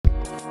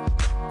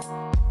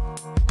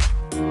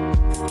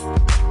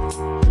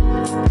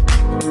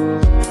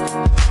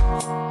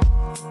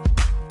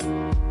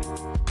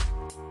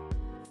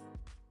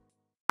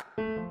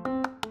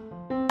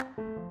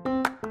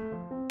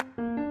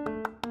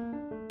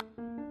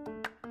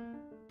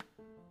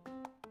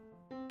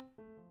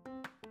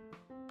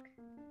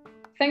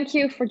Thank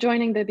you for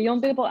joining the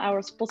Beyond Billable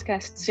Hours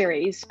podcast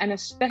series, and a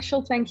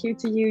special thank you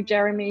to you,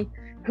 Jeremy,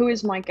 who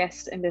is my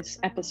guest in this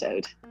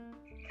episode.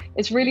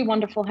 It's really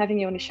wonderful having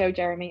you on the show,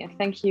 Jeremy, and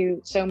thank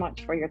you so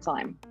much for your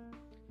time.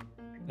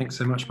 Thanks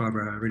so much,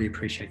 Barbara. I really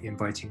appreciate you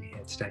inviting me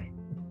here today.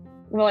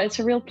 Well, it's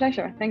a real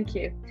pleasure. Thank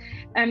you.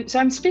 So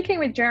I'm speaking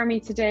with Jeremy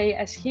today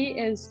as he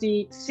is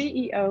the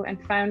CEO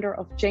and founder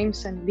of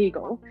Jameson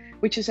Legal,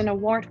 which is an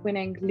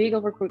award-winning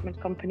legal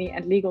recruitment company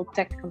and legal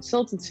tech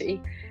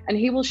consultancy. And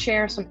he will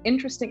share some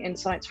interesting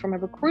insights from a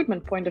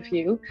recruitment point of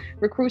view,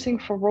 recruiting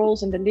for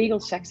roles in the legal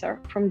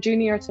sector, from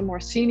junior to more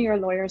senior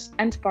lawyers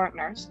and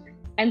partners,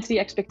 and the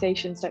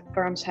expectations that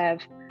firms have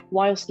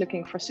whilst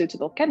looking for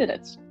suitable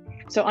candidates.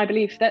 So I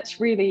believe that's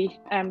really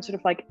sort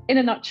of like, in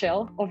a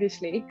nutshell,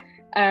 obviously,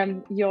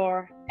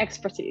 your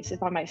expertise,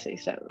 if I may say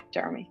so,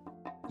 Jeremy.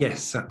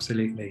 Yes,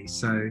 absolutely.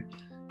 So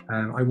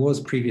I was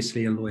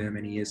previously a lawyer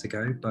many years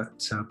ago,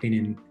 but I've been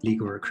in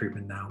legal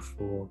recruitment now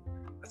for,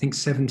 I think,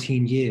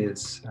 17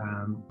 years.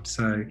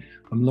 So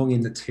I'm long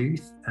in the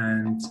tooth,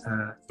 and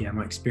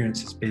my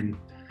experience has been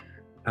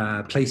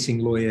placing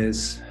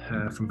lawyers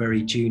from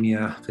very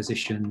junior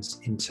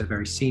positions into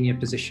very senior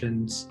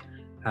positions.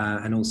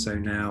 And also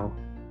now,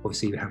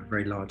 obviously, we have a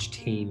very large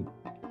team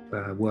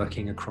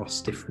working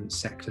across different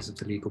sectors of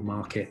the legal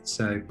market.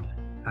 So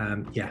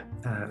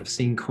I've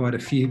seen quite a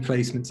few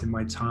placements in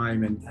my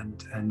time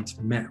and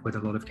met with a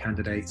lot of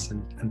candidates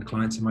and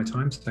clients in my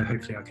time. So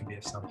hopefully I can be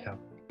of some help.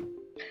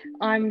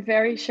 I'm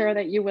very sure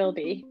that you will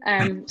be.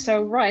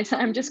 So right,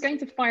 I'm just going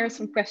to fire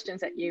some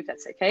questions at you, if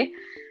that's okay.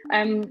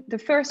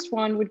 The first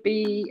one would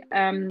be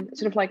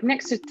sort of like,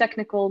 next to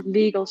technical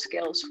legal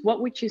skills, what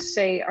would you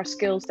say are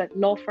skills that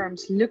law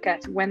firms look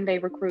at when they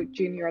recruit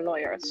junior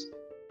lawyers?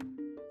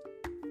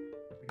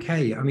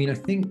 Okay, I mean, I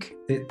think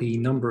that the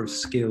number of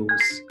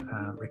skills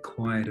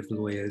required of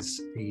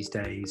lawyers these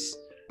days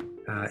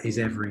is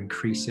ever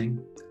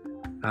increasing.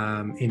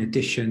 In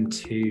addition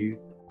to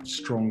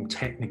strong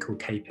technical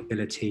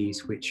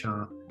capabilities, which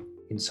are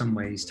in some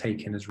ways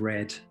taken as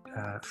read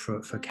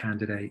for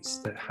candidates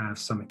that have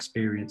some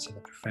experience in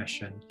the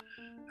profession,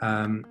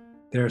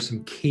 there are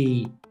some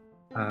key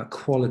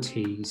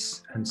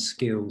qualities and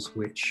skills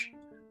which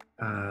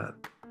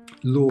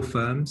law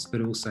firms, but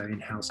also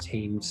in-house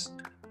teams,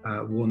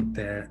 want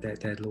their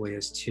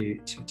lawyers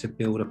to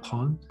build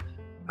upon.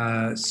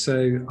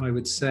 So I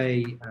would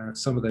say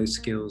some of those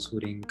skills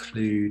would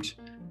include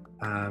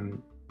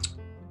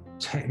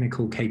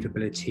technical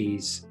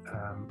capabilities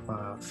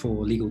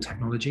for legal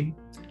technology.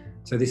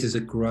 So this is a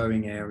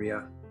growing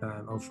area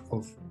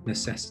of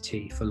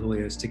necessity for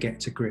lawyers to get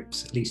to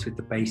grips, at least with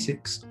the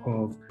basics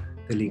of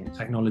the legal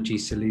technology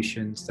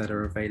solutions that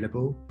are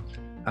available.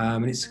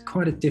 And it's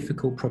quite a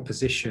difficult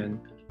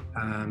proposition,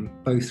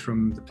 both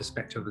from the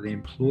perspective of the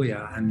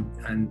employer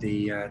and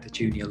the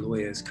junior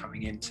lawyers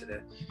coming into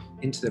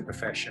the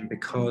profession,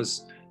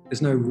 because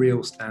there's no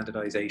real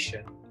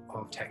standardization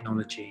of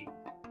technology.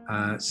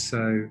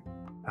 So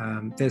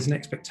there's an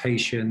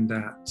expectation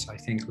that I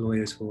think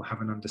lawyers will have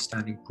an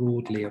understanding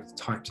broadly of the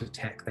types of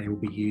tech they will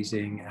be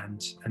using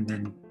and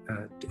then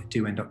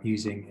do end up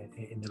using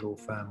in the law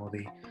firm or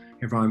the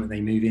environment they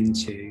move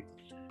into.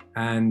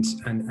 And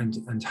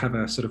have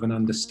a sort of an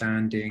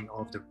understanding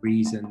of the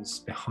reasons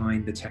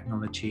behind the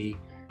technology,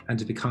 and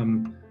to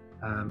become,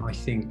 I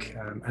think,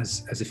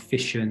 as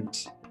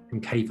efficient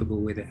and capable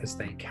with it as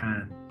they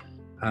can.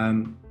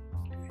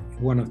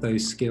 One of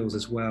those skills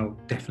as well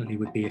definitely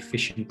would be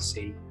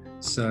efficiency.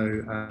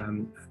 So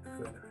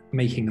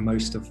making the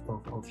most of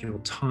your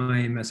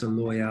time as a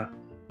lawyer,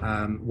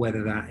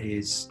 whether that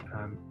is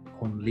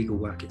on legal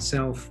work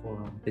itself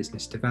or on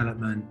business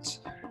development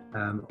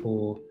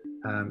or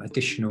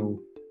additional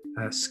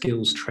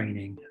skills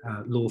training.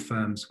 Law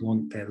firms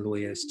want their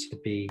lawyers to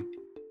be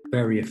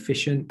very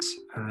efficient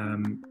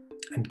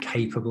and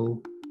capable,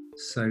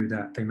 so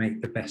that they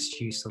make the best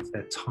use of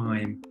their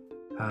time,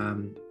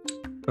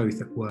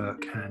 both at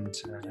work and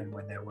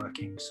when they're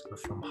working sort of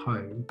from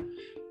home.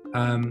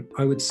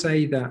 I would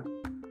say that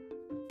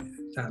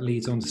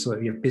leads on to sort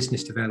of your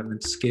business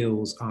development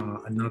skills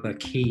are another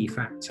key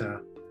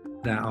factor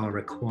that are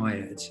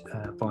required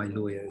by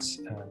lawyers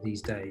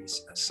these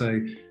days.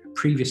 So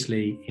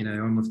previously,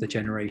 I'm of the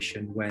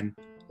generation when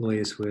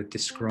lawyers were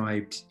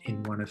described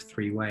in one of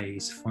three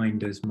ways: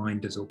 finders,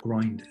 minders, or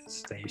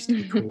grinders, they used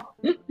to be called.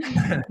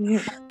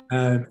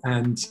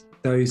 And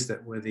those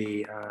that were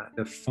the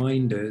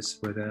finders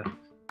were the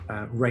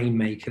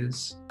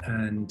rainmakers,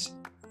 and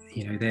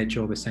their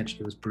job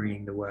essentially was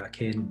bringing the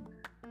work in.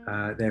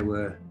 There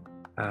were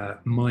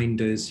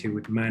minders who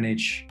would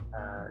manage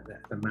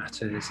the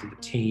matters and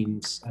the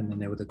teams, and then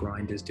there were the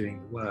grinders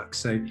doing the work.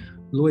 So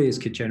lawyers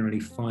could generally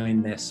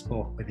find their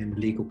spot within the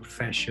legal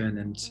profession,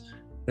 and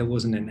there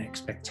wasn't an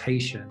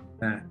expectation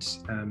that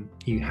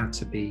you had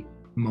to be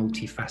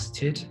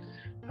multifaceted.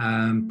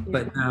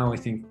 But now I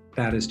think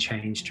that has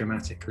changed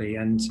dramatically,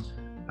 and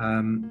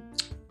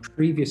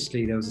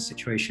previously there was a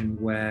situation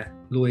where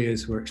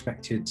lawyers were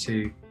expected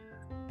to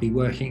be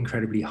working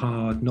incredibly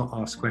hard, not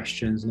ask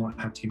questions, not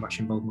have too much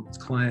involvement with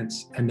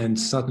clients, and then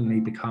suddenly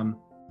become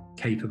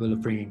capable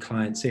of bringing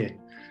clients in.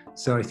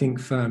 So I think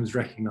firms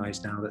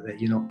recognise now that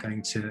you're not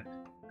going to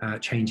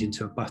change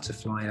into a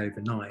butterfly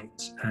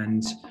overnight,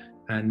 and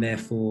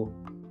therefore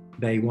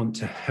they want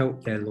to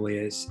help their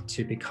lawyers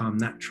to become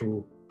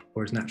natural,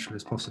 or as natural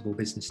as possible,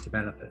 business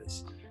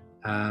developers.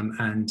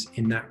 And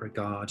in that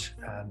regard,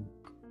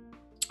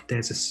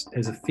 there's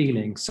a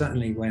feeling,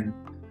 certainly when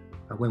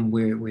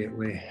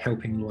we're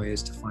helping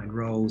lawyers to find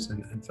roles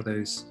and for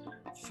those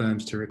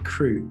firms to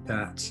recruit,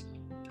 that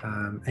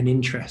an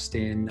interest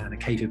in and a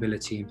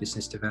capability in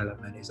business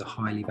development is a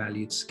highly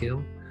valued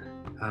skill.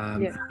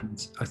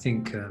 And I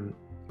think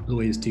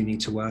lawyers do need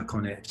to work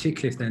on it,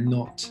 particularly if they're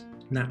not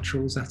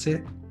naturals at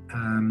it.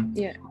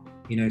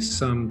 You know,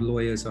 some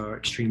lawyers are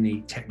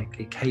extremely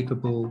technically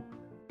capable,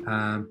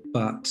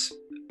 but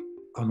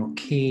are not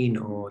keen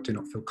or do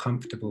not feel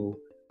comfortable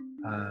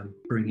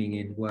bringing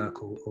in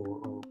work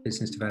or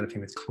business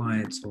developing with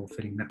clients or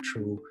feeling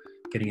natural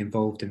getting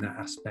involved in that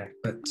aspect.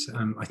 But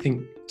I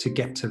think to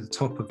get to the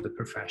top of the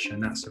profession,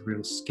 that's a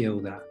real skill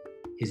that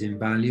is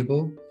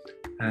invaluable.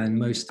 And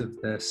most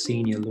of the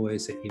senior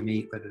lawyers that you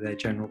meet, whether they're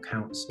general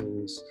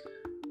counsels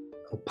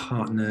or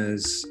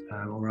partners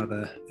or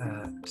other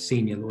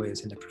senior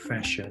lawyers in the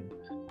profession,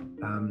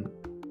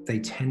 they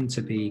tend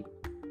to be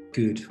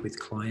good with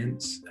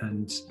clients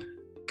and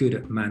good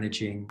at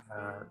managing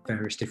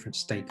various different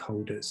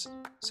stakeholders.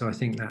 So I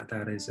think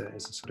that is a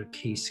sort of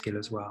key skill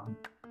as well.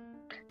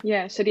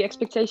 Yeah, so the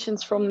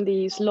expectations from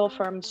these law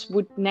firms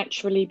would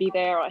naturally be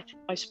there,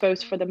 I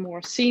suppose, for the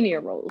more senior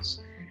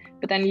roles.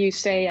 But then you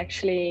say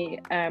actually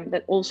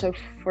that also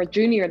for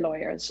junior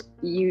lawyers,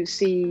 you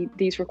see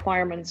these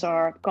requirements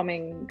are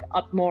coming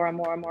up more and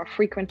more and more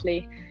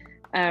frequently,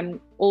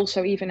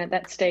 also even at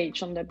that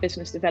stage on the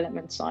business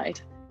development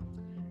side.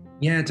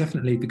 Yeah,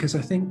 definitely, because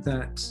I think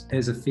that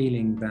there's a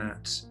feeling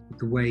that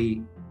the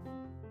way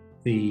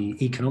the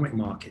economic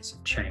markets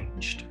have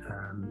changed,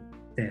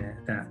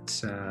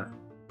 that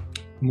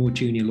more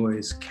junior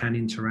lawyers can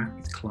interact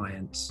with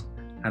clients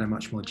at a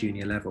much more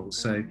junior level.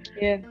 So,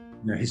 you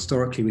know,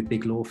 historically with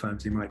big law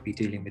firms, they might be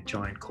dealing with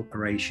giant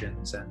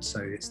corporations, and so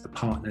it's the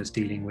partners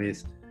dealing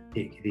with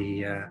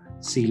the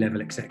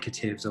C-level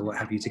executives or what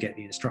have you to get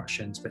the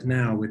instructions. But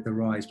now with the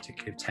rise,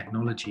 particularly of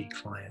technology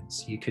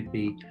clients, you could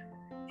be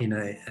in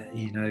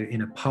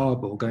a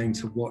pub or going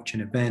to watch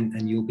an event,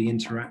 and you'll be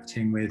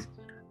interacting with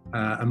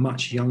a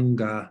much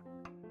younger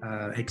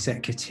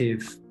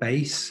executive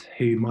base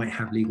who might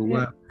have legal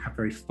work, have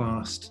very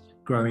fast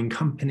growing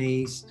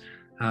companies,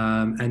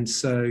 and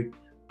so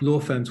law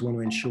firms want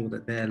to ensure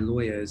that their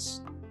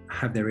lawyers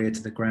have their ear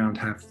to the ground,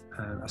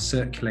 are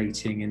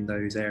circulating in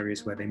those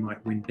areas where they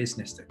might win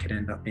business that could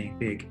end up being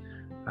big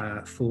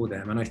for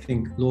them. And I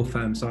think law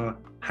firms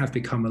have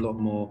become a lot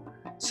more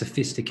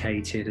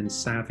sophisticated and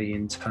savvy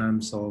in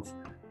terms of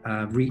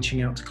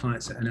reaching out to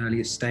clients at an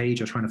earlier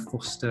stage, or trying to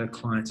foster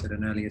clients at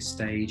an earlier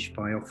stage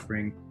by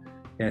offering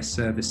their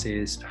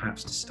services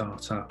perhaps to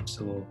startups,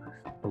 or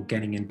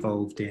getting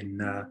involved in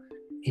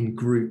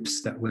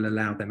groups that will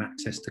allow them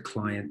access to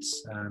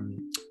clients,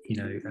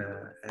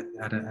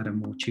 at a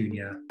more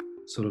junior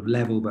sort of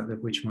level, but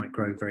which might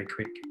grow very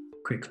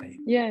quickly.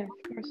 Yeah, of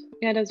course.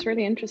 Yeah, that's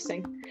really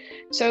interesting.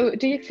 So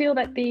do you feel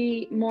that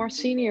the more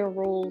senior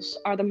roles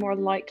are the more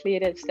likely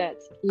it is that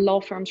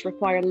law firms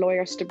require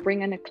lawyers to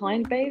bring in a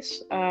client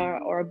base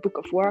or a book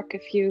of work,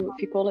 if you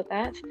call it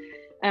that?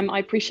 I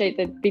appreciate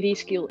that BD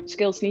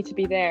skills need to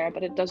be there,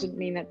 but it doesn't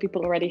mean that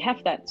people already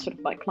have that sort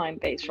of like client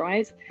base,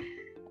 right?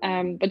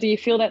 But do you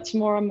feel that's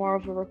more and more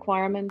of a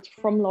requirement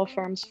from law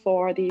firms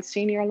for the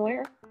senior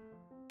lawyer?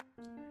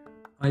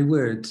 I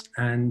would,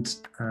 and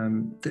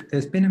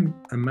there's been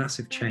a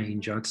massive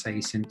change, I'd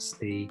say, since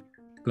the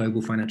global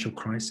financial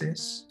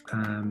crisis,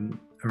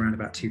 around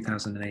about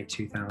 2008,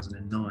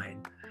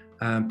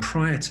 2009.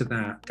 Prior to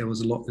that, there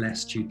was a lot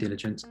less due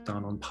diligence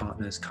done on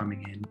partners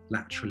coming in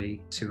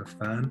laterally to a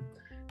firm,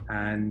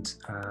 and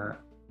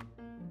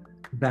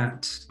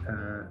that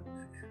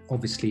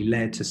obviously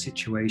led to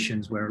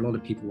situations where a lot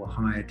of people were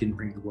hired, didn't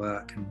bring the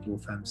work, and law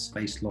firms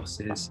faced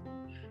losses.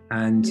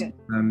 And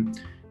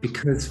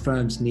because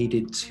firms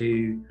needed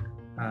to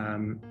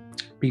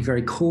be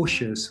very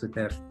cautious with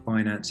their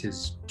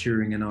finances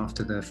during and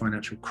after the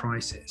financial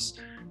crisis,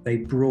 they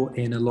brought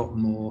in a lot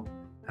more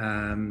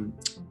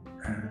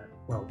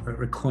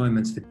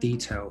requirements for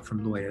detail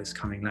from lawyers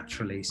coming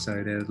laterally.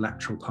 So the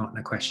lateral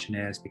partner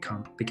questionnaires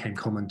became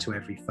common to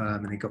every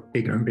firm, and they got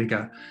bigger and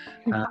bigger.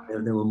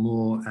 There were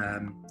more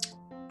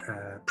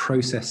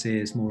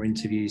processes, more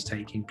interviews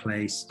taking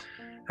place,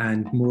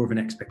 and more of an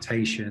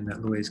expectation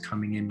that lawyers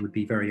coming in would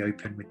be very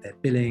open with their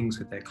billings,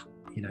 with their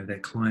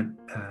client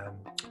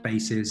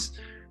bases,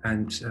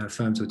 and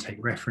firms would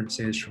take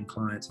references from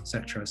clients,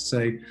 etc.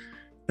 So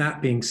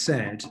that being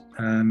said,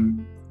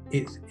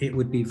 it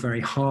would be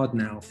very hard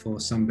now for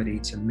somebody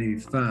to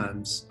move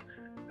firms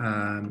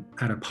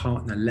at a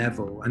partner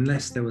level,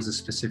 unless there was a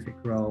specific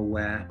role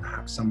where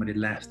perhaps somebody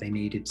left, they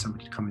needed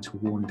somebody to come into a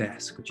warm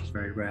desk, which is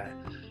very rare.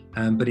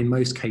 But in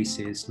most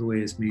cases,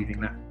 lawyers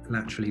moving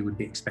laterally would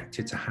be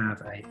expected to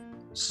have a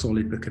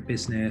solid book of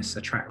business,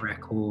 a track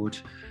record,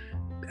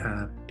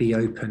 be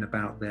open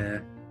about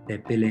their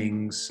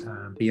billings,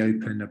 be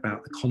open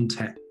about the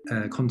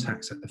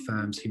contacts at the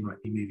firms who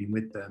might be moving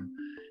with them.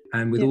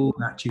 And with all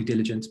that due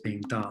diligence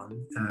being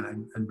done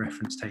and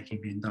reference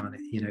taking being done,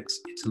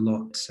 it's a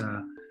lot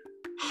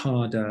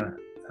harder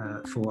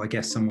for, I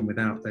guess, someone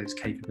without those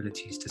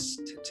capabilities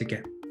to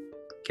get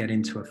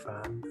into a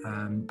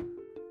firm.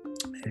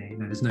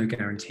 There's no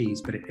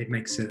guarantees, but it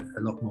makes it a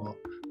lot more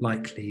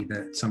likely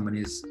that someone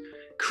is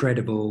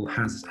credible,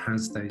 has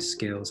those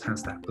skills,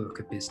 has that book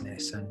of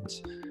business, and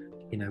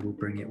will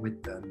bring it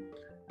with them.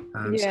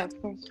 So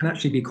of course. It can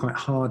actually be quite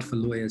hard for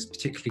lawyers,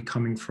 particularly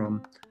coming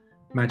from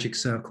Magic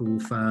Circle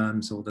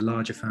firms or the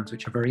larger firms,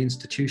 which are very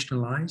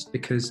institutionalized,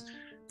 because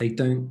they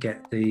don't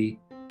get the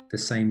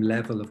same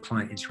level of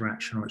client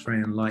interaction, or it's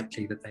very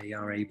unlikely that they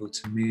are able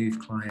to move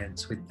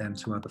clients with them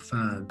to other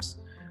firms.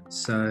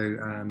 So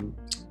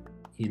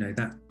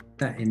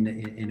that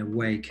in a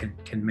way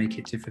can make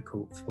it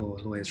difficult for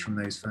lawyers from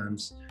those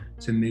firms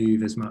to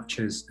move as much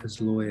as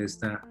lawyers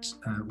that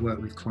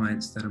work with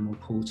clients that are more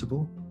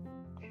portable.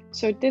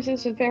 So this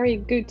is a very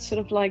good sort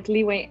of like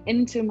leeway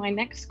into my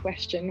next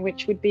question,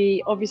 which would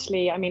be,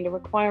 obviously, I mean, the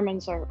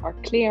requirements are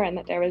clear, and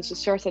that there is a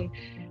certain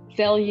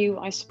value,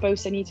 I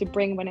suppose, they need to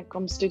bring when it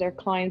comes to their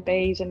client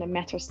base and the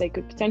matters they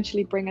could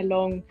potentially bring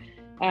along,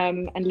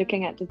 and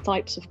looking at the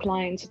types of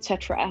clients,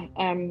 etc.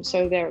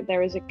 So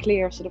there is a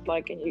clear sort of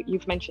like, and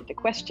you've mentioned the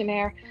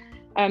questionnaire.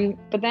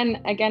 But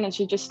then again, as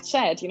you just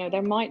said,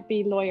 there might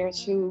be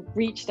lawyers who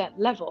reach that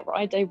level,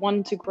 right? They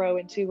want to grow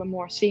into a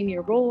more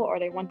senior role, or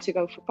they want to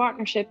go for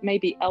partnership,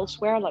 maybe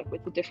elsewhere, like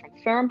with a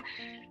different firm.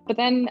 But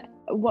then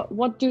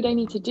what do they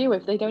need to do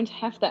if they don't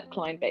have that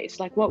client base?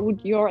 Like, what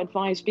would your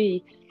advice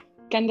be?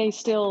 Can they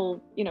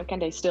still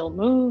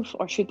move,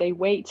 or should they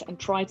wait and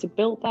try to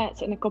build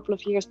that in a couple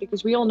of years?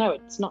 Because we all know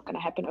it's not going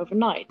to happen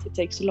overnight. It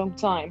takes a long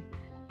time.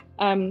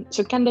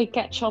 So can they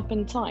catch up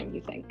in time,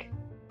 you think?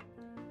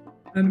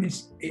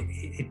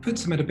 It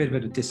puts them at a bit of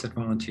a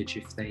disadvantage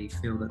if they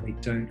feel that they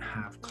don't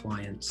have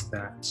clients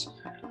that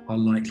are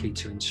likely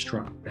to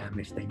instruct them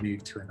if they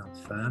move to another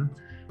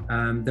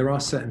firm. There are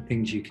certain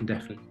things you can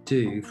definitely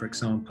do. For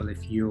example,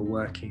 if you're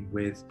working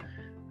with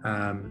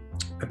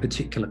a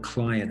particular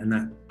client, and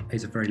that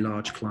is a very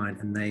large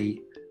client, and they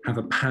have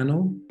a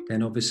panel,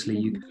 then obviously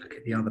you can look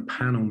at the other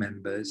panel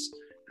members,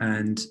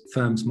 and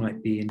firms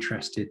might be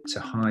interested to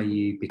hire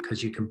you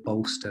because you can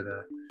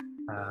bolster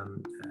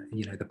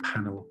the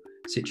panel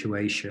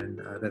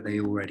situation that they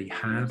already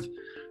have.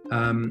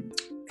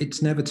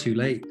 It's never too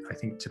late, I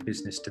think, to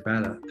business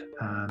develop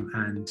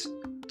and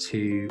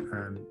to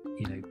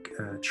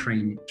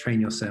train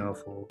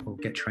yourself or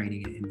get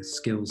training in the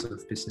skills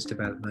of business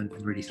development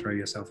and really throw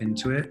yourself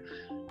into it.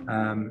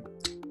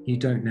 You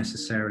don't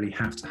necessarily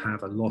have to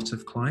have a lot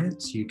of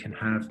clients. You can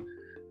have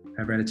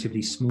a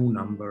relatively small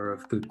number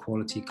of good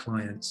quality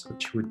clients,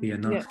 which would be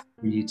enough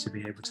for you to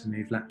be able to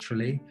move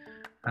laterally.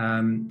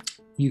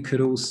 You could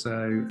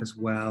also, as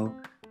well,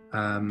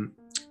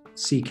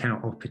 seek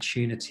out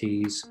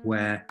opportunities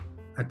where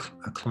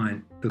a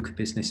client book of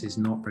business is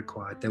not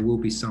required. There will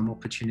be some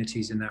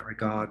opportunities in that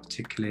regard,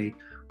 particularly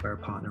where a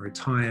partner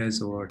retires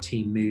or a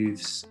team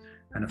moves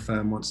and a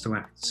firm wants to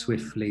act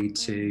swiftly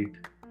to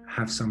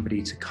have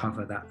somebody to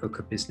cover that book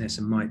of business,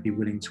 and might be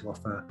willing to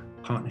offer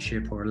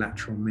partnership or a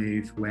lateral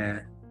move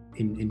where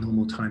in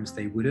normal times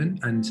they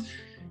wouldn't. And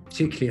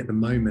particularly at the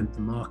moment,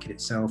 the market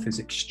itself is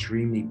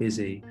extremely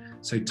busy.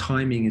 So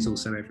timing is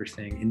also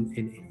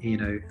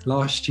everything.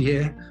 Last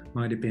year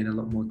might have been a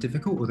lot more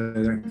difficult,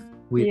 although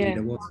weirdly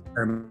there was a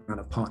fair amount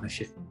of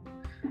partnership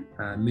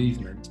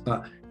movement.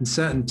 But in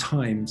certain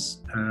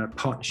times,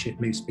 partnership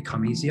moves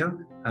become easier,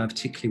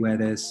 particularly where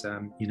there's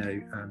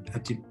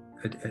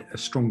a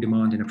strong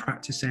demand in a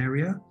practice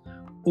area,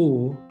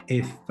 or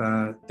if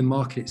the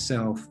market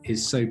itself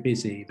is so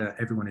busy that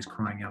everyone is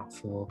crying out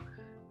for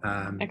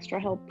extra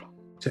help.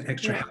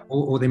 Help,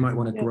 or they might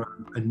want to grow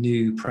a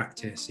new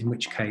practice, in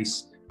which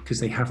case,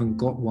 because they haven't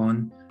got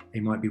one, they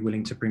might be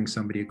willing to bring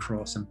somebody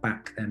across and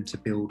back them to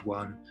build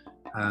one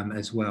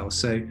as well.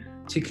 So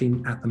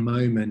particularly at the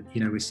moment,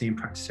 we're seeing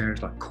practice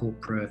areas like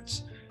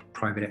corporate,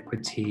 private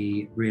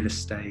equity, real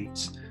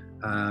estate,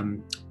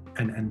 and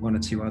one or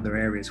two other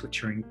areas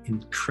which are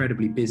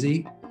incredibly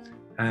busy.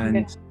 And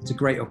it's a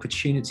great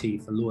opportunity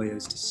for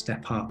lawyers to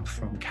step up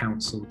from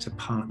counsel to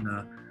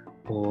partner,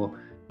 or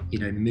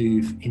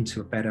move into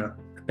a better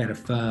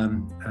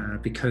firm,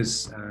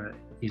 because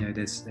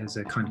there's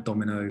a kind of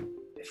domino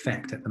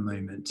effect at the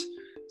moment.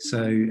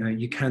 So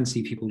you can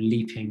see people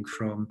leaping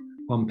from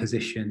one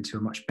position to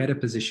a much better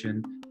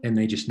position, and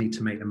they just need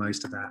to make the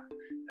most of that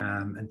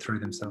and throw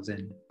themselves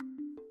in.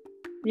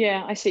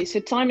 Yeah, I see. So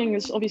timing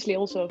is obviously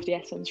also of the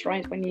essence,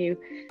 right? When you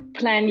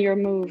plan your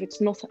move,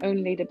 it's not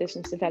only the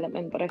business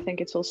development, but I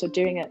think it's also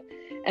doing it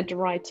at the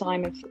right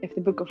time if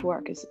the book of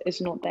work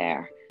is not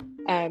there.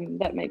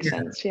 That makes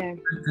sense, yeah.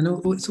 And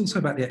it's also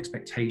about the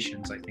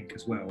expectations, I think,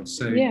 as well.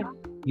 So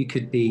you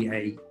could be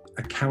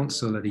a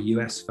counsel at a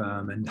US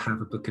firm and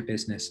have a book of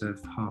business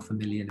of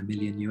 $500,000, $1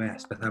 million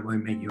US, but that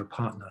won't make you a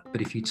partner.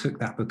 But if you took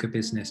that book of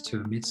business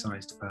to a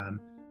mid-sized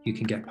firm, you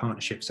can get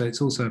partnership. So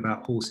it's also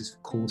about horses for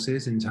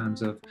courses in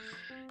terms of,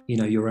 you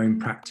know, your own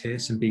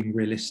practice and being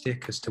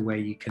realistic as to where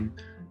you can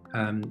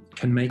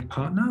make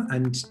partner,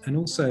 and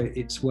also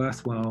it's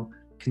worthwhile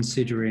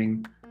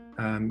considering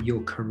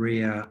your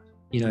career,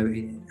 you know,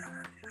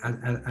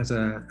 as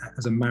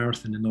a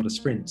marathon and not a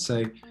sprint.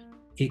 So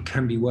it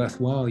can be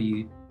worthwhile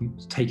you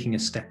taking a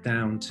step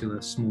down to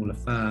a smaller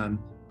firm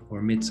or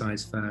a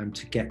mid-sized firm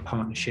to get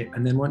partnership,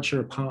 and then once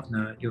you're a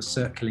partner, you're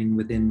circling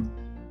within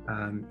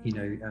you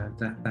know,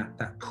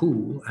 that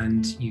pool,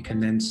 and you can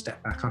then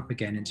step back up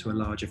again into a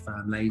larger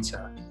firm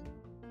later.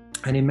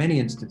 And in many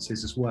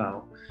instances as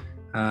well,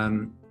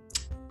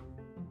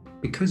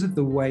 because of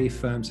the way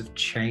firms have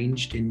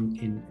changed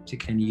in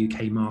particularly in the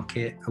UK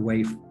market,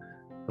 away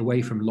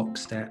from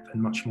lockstep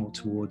and much more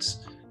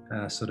towards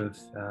sort of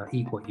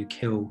eat what you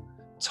kill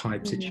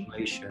type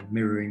situation,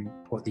 mirroring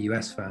what the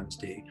US firms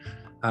do.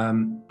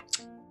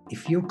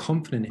 If you're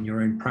confident in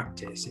your own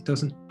practice, it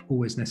doesn't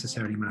always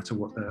necessarily matter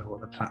what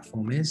the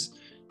platform is.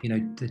 You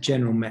know, the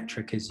general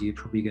metric is you're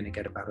probably going to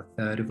get about a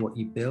third of what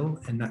you bill,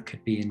 and that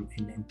could be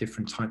in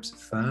different types of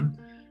firm.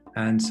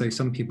 And so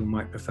some people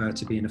might prefer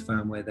to be in a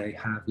firm where they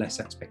have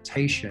less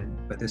expectation,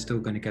 but they're still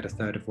going to get a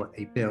third of what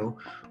they bill,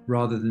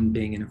 rather than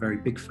being in a very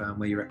big firm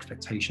where your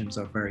expectations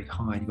are very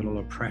high and you've got a lot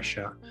of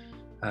pressure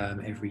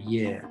every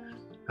year.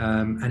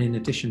 And in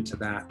addition to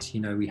that, you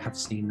know, we have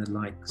seen the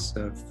likes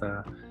of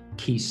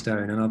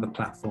Keystone and other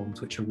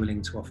platforms which are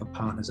willing to offer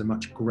partners a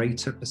much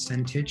greater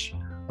percentage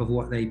of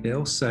what they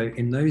bill. So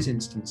in those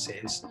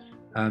instances,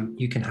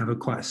 you can have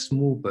quite a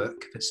small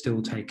book but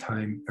still take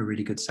home a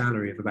really good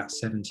salary of about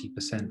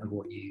 70%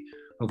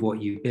 of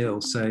what you bill.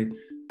 So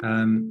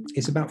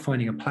it's about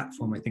finding a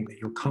platform, I think, that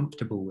you're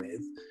comfortable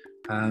with,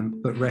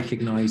 but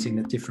recognizing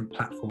that different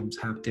platforms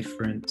have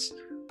different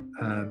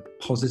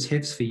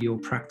positives for your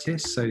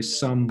practice. So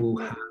some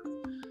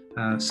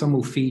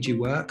will feed you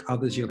work,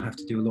 others you'll have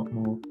to do a lot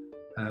more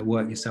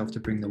work yourself to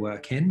bring the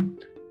work in,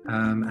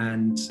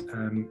 and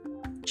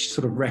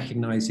sort of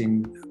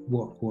recognizing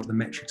what the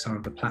metrics are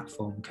of the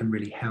platform can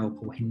really help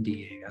or hinder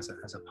you as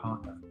a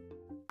partner.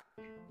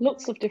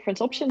 Lots of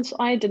different options.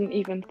 I didn't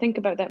even think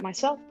about that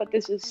myself, but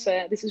this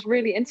is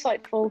really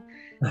insightful.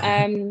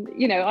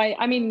 You know,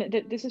 I mean,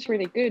 this is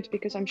really good,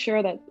 because I'm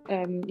sure that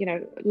you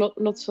know,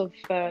 lots of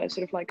sort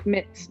of like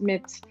mid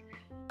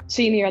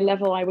senior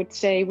level, I would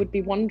say, would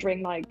be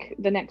wondering like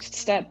the next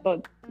step,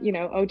 but you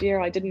know, oh dear,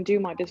 I didn't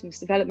do my business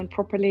development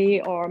properly,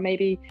 or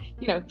maybe,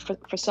 you know,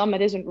 for some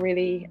it isn't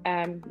really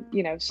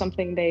you know,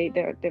 something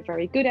they're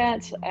very good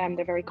at,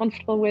 they're very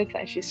comfortable with,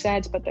 as you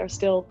said, but there's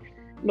still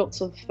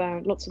lots of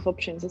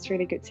options. It's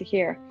really good to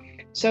hear.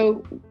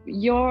 So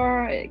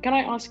can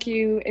I ask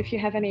you if you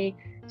have any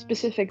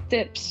specific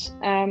tips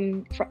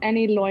for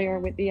any lawyer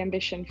with the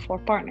ambition for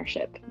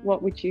partnership?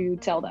 What would you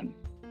tell them?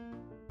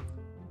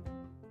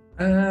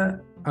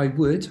 I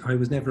would. I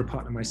was never a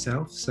partner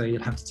myself, so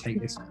you'll have to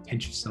take this with a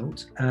pinch of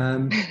salt.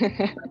 From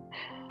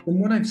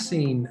what I've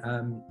seen,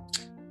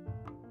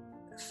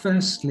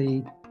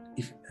 firstly,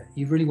 if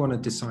you really want to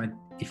decide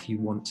if you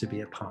want to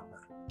be a partner,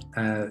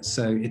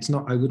 so it's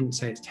not, I wouldn't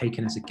say it's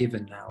taken as a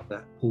given now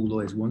that all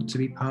lawyers want to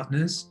be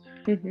partners.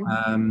 The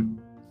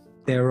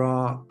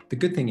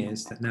good thing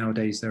is that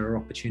nowadays there are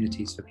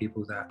opportunities for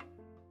people that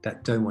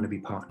don't want to be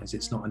partners.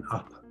 It's not an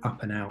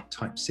up and out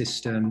type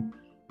system.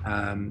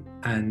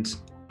 And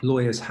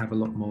lawyers have a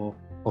lot more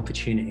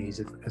opportunities,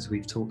 as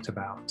we've talked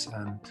about,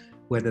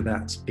 whether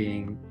that's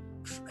being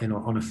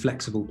on a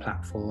flexible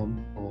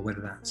platform, or whether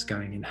that's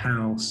going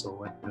in-house, or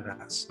whether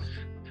that's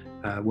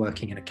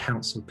working in a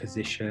counsel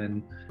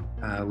position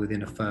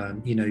within a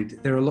firm. You know,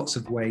 there are lots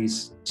of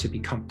ways to be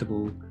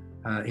comfortable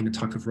in the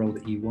type of role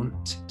that you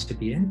want to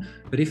be in.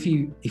 But if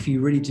you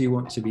really do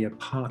want to be a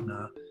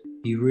partner,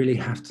 you really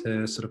have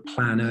to sort of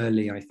plan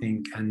early, I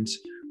think, and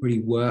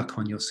really work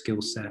on your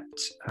skill set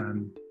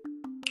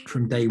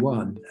from day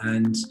one.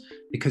 And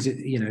because it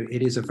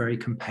is a very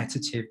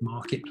competitive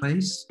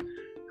marketplace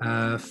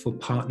for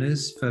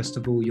partners. First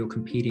of all, you're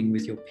competing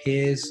with your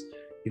peers.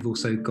 You've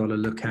also got to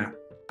look at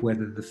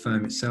whether the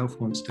firm itself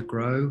wants to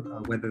grow,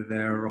 whether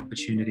there are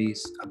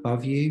opportunities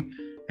above you,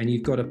 and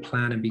you've got to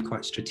plan and be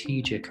quite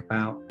strategic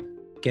about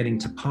getting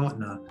to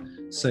partner.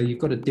 So you've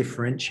got to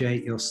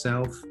differentiate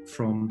yourself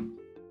from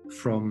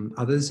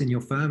others in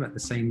your firm at the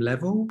same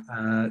level.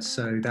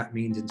 So that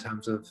means in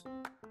terms of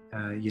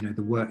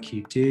the work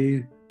you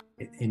do,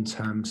 in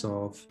terms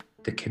of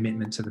the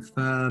commitment to the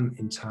firm,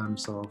 in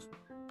terms of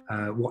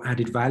what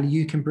added value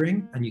you can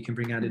bring. And you can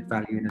bring added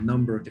value in a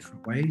number of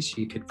different ways.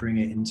 You could bring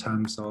it in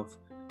terms of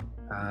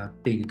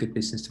being a good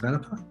business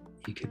developer.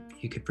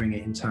 You could bring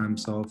it in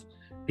terms of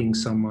being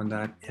someone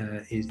that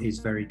is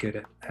very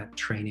good at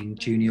training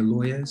junior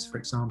lawyers, for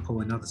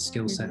example, another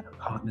skill set that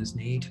partners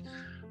need.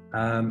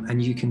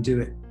 And you can do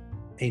it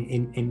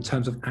in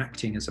terms of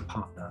acting as a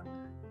partner,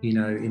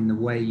 in the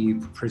way you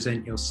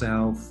present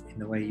yourself, in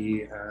the way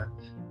you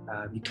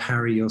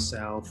carry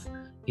yourself,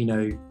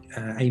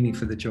 aiming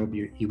for the job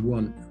you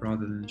want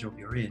rather than the job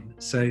you're in.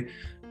 So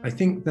I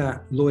think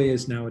that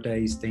lawyers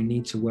nowadays, they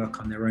need to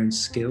work on their own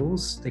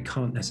skills. They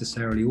can't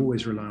necessarily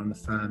always rely on the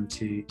firm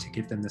to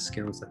give them the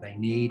skills that they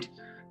need.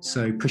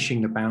 So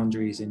pushing the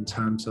boundaries in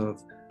terms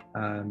of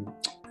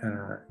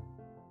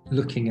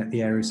looking at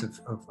the areas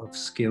of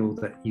skill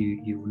that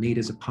you will need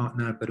as a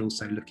partner, but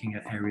also looking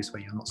at areas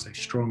where you're not so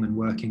strong and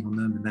working on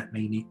them. And that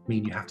may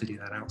mean you have to do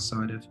that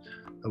outside of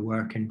a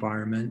work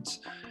environment.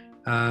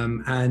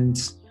 And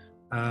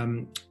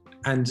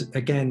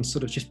again,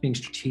 sort of just being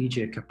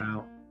strategic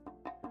about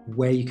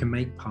where you can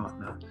make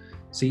partner.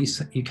 So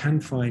you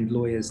can find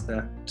lawyers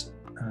that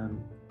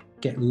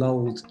get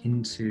lulled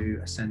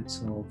into a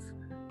sense of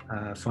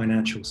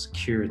financial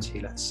security,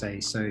 let's say.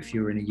 So if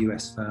you're in a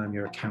US firm,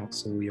 you're a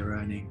counsel, you're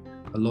earning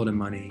a lot of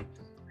money,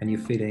 and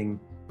you're feeling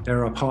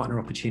there are partner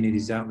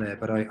opportunities out there,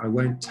 but I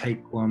won't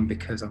take one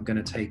because I'm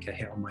going to take a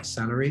hit on my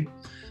salary.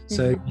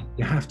 So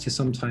you have to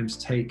sometimes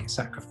take a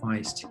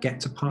sacrifice to get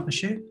to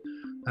partnership.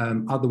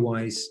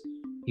 Otherwise,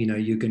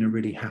 you're going to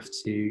really have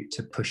to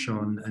push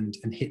on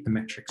and hit the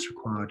metrics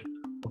required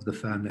of the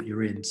firm that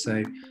you're in.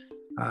 So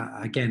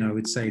again, I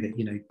would say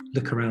that,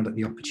 look around at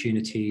the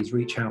opportunities,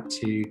 reach out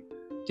to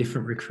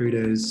different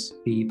recruiters,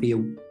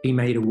 be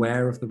made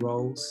aware of the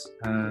roles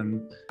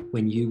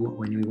when you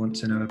want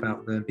to know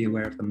about them, be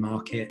aware of the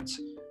market,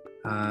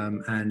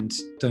 and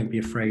don't be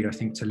afraid, I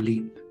think, to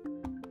leap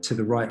to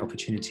the right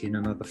opportunity in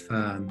another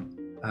firm,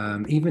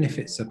 even if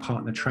it's a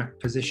partner track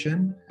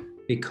position,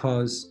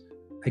 because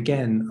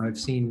again, I've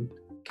seen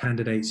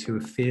candidates who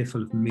are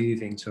fearful of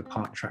moving to a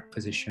partner track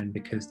position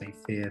because they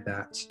fear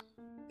that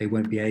they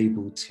won't be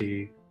able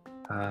to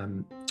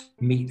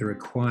meet the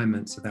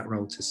requirements of that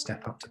role to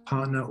step up to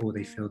partner, or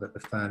they feel that the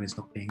firm is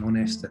not being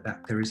honest,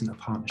 that there isn't a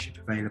partnership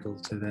available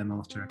to them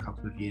after a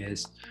couple of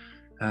years.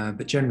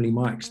 But generally,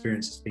 my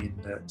experience has been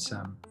that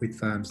with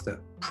firms that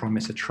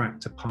promise a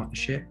track to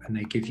partnership and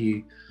they give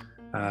you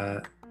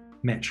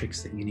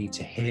metrics that you need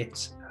to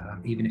hit,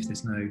 even if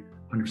there's no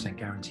 100%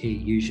 guarantee,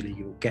 usually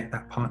you'll get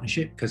that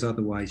partnership, because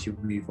otherwise you'll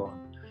move on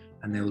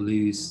and they'll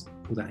lose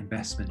all that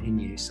investment in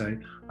you. So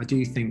I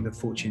do think that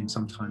fortune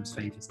sometimes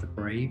favors the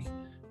brave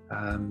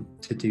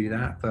to do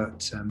that,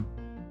 but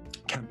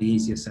can be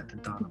easier said than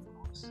done, of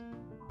course.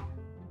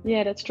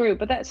 Yeah, that's true.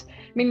 But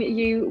when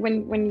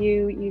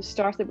you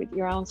started with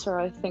your answer,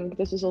 I think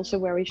this is also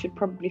where we should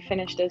probably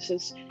finish this,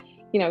 is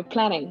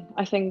planning.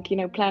 I think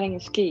planning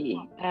is key.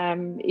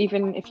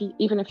 Even if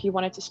you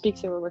wanted to speak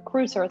to a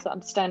recruiter to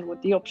understand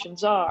what the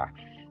options are,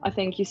 I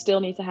think you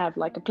still need to have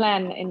like a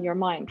plan in your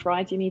mind,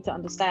 right? You need to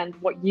understand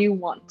what you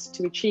want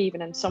to achieve,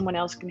 and then someone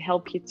else can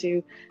help you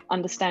to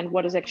understand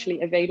what is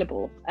actually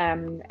available,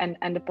 and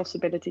the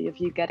possibility of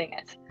you getting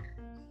it.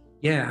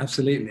 Yeah,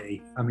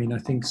 absolutely. I mean, I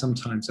think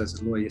sometimes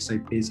as a lawyer, you're so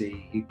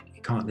busy, you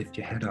can't lift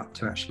your head up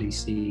to actually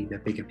see the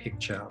bigger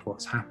picture of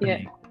what's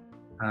happening.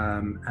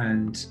 Yeah.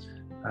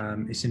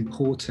 It's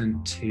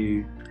important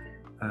to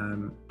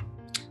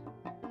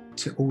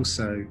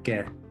also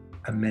get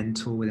a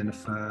mentor within a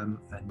firm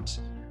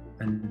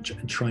and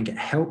try and get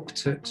help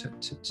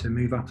to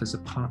move up as a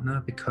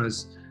partner,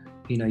 because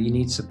you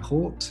need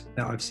support.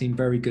 Now, I've seen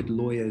very good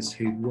lawyers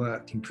who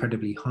worked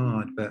incredibly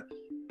hard but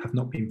have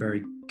not been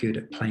very good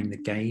at playing the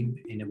game,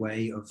 in a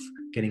way of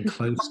getting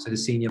close to the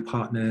senior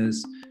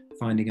partners,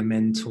 finding a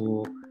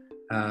mentor,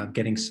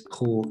 getting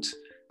support.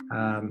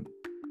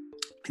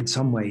 In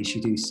some ways,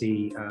 you do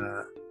see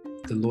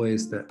the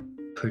lawyers that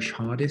push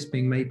hardest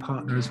being made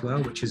partner as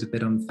well, which is a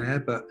bit unfair,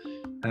 but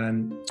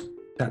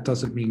that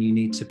doesn't mean you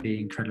need to be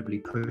incredibly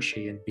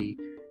pushy and be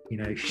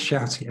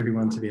shouting at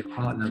everyone to be a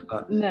partner,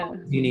 but no.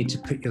 You need to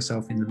put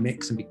yourself in the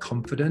mix and be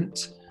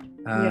confident,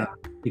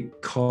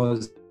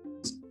 because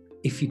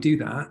if you do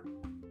that,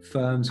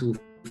 firms will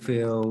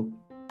feel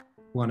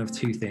one of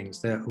two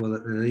things.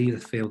 They'll either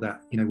feel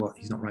that,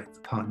 he's not right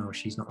for partner, or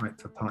she's not right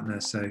for partner,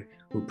 so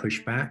we'll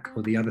push back.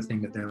 Or the other thing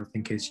that they'll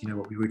think is,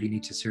 we really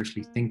need to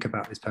seriously think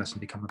about this person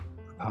become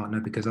a partner,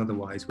 because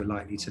otherwise we're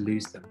likely to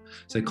lose them.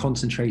 So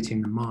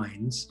concentrating the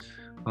minds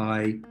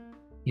by,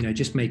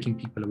 just making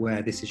people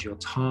aware this is your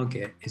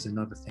target is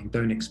another thing.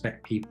 Don't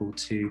expect people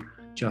to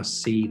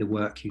just see the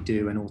work you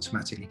do and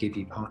automatically give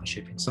you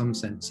partnership. In some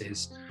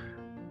senses,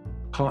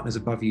 partners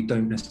above you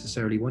don't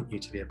necessarily want you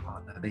to be a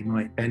partner. They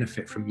might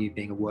benefit from you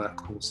being a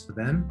workhorse for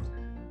them,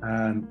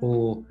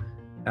 or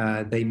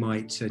they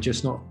might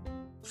just not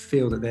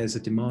feel that there's a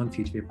demand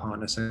for you to be a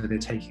partner, so they're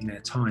taking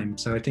their time.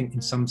 So I think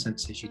in some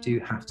senses you do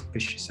have to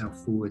push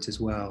yourself forwards as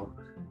well,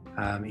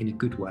 in a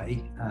good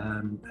way,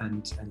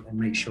 and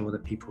make sure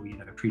that people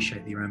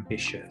appreciate that you're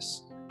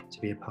ambitious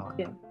to be a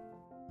partner.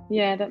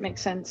 Yeah, that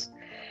makes sense.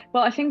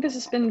 Well, I think this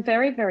has been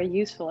very, very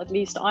useful. At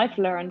least I've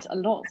learned a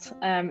lot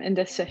in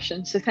this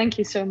session. So thank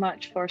you so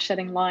much for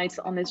shedding light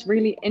on this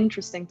really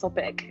interesting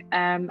topic.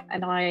 And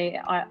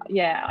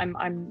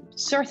I'm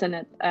certain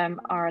that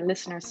our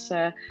listeners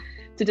to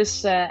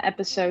this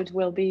episode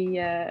will be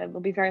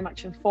very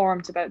much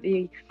informed about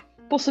the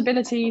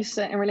possibilities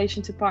in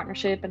relation to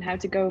partnership and how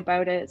to go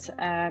about it.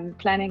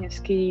 Planning is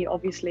key,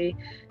 obviously.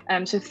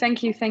 So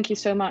thank you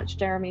so much,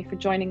 Jeremy, for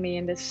joining me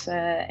in this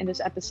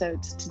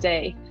episode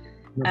today.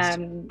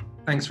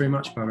 Thanks very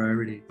much, Barbara. I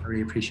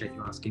really appreciate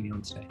you asking me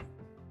on today.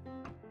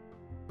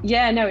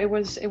 Yeah, no, it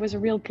was a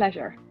real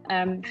pleasure.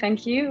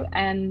 Thank you,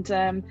 and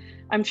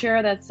I'm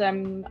sure that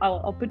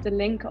I'll put the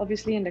link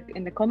obviously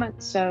in the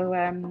comments, so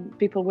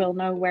people will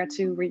know where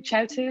to reach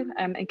out to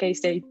in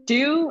case they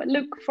do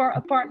look for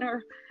a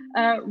partner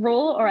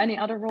role or any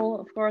other role,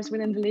 of course,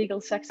 within the legal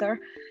sector.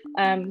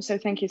 So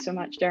thank you so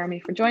much,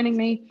 Jeremy, for joining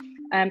me,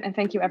 and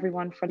thank you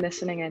everyone for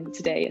listening in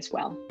today as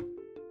well.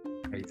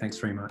 Great, thanks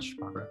very much,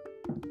 Barbara.